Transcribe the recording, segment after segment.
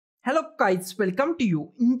Hello guys, welcome to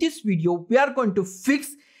you. In this video, we are going to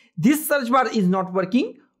fix this search bar is not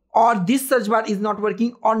working or this search bar is not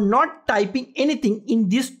working or not typing anything in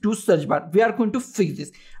this two search bar. We are going to fix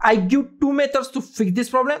this. I give two methods to fix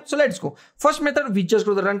this problem. So let's go. First method, we just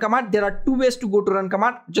go to the run command. There are two ways to go to run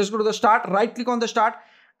command. Just go to the start, right click on the start.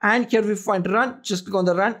 And here we find run, just click on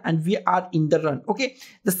the run and we are in the run. Okay.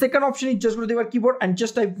 The second option is just go to your keyboard and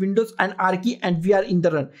just type Windows and R key and we are in the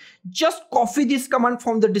run. Just copy this command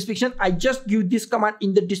from the description. I just give this command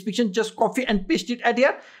in the description. Just copy and paste it at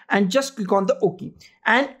here and just click on the OK.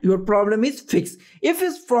 And your problem is fixed. If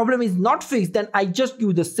this problem is not fixed, then I just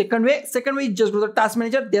give the second way. Second way is just go to the task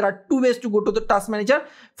manager. There are two ways to go to the task manager.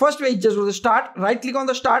 First way is just go to the start, right click on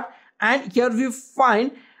the start and here we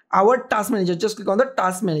find our task manager. Just click on the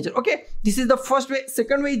task manager. Okay, this is the first way.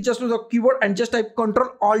 Second way is just to the keyboard and just type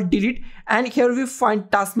Ctrl Alt Delete and here we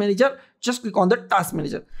find task manager. Just click on the task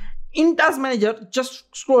manager. In task manager,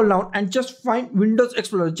 just scroll down and just find Windows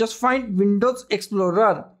Explorer. Just find Windows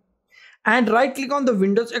Explorer and right click on the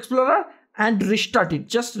Windows Explorer and restart it.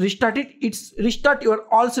 Just restart it. It's restart your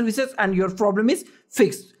all services and your problem is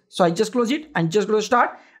fixed. So I just close it and just go to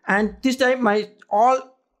start, and this time my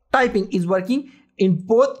all typing is working in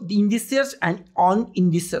both in this search and on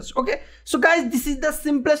in this search. Okay, so guys, this is the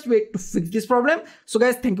simplest way to fix this problem. So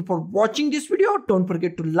guys, thank you for watching this video. Don't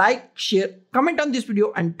forget to like, share, comment on this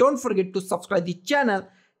video and don't forget to subscribe the channel.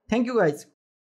 Thank you guys.